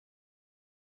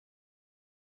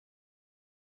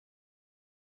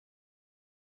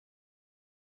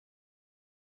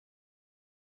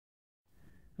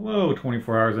Hello,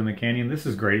 24 Hours in the Canyon. This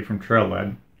is Grady from Trail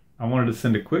Led. I wanted to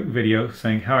send a quick video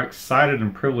saying how excited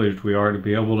and privileged we are to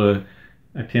be able to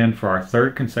attend for our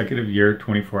third consecutive year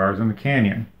 24 Hours in the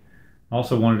Canyon. I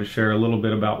also wanted to share a little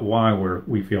bit about why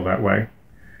we feel that way.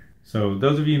 So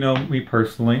those of you who know me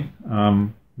personally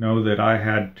know that I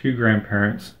had two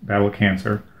grandparents battle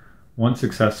cancer, one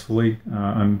successfully,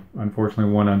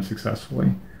 unfortunately one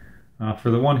unsuccessfully. For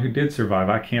the one who did survive,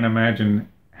 I can't imagine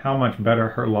how much better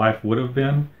her life would have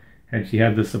been had she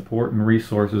had the support and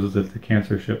resources that the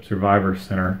Cancer Ship Survivor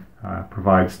Center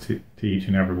provides to each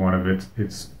and every one of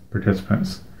its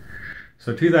participants.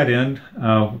 So to that end,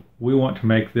 we want to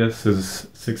make this as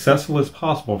successful as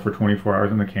possible for 24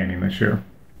 Hours in the Canyon this year.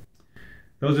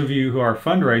 Those of you who are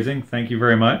fundraising, thank you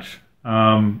very much.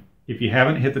 If you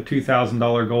haven't hit the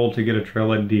 $2,000 goal to get a Trail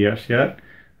Led DS yet,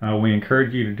 we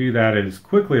encourage you to do that as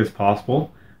quickly as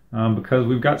possible. Because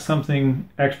we've got something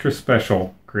extra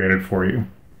special created for you.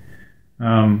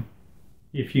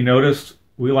 If you noticed,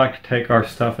 we like to take our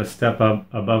stuff a step up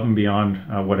above and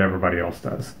beyond what everybody else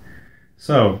does.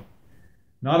 So,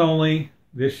 not only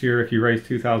this year, if you raise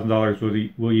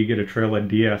 $2,000, will you get a Trail Led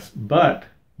DS, but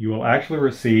you will actually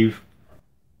receive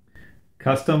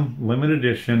custom limited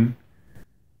edition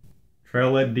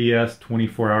Trail Led DS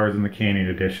 24 Hours in the Canyon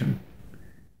edition.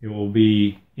 It will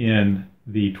be in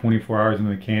the 24 Hours in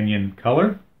the Canyon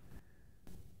color,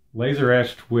 laser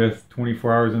etched with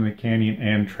 24 Hours in the Canyon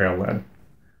and Trail Led.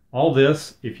 All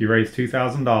this if you raise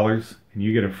 $2,000 and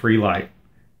you get a free light,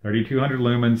 3200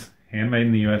 lumens, handmade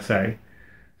in the USA.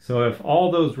 So if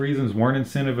all those reasons weren't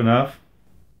incentive enough,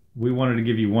 we wanted to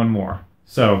give you one more.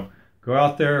 So go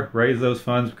out there, raise those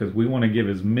funds, because we want to give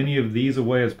as many of these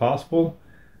away as possible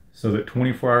so that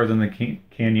 24 Hours in the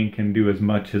Canyon can do as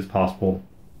much as possible.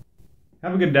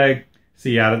 Have a good day.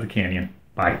 See you out at the canyon.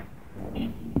 Bye.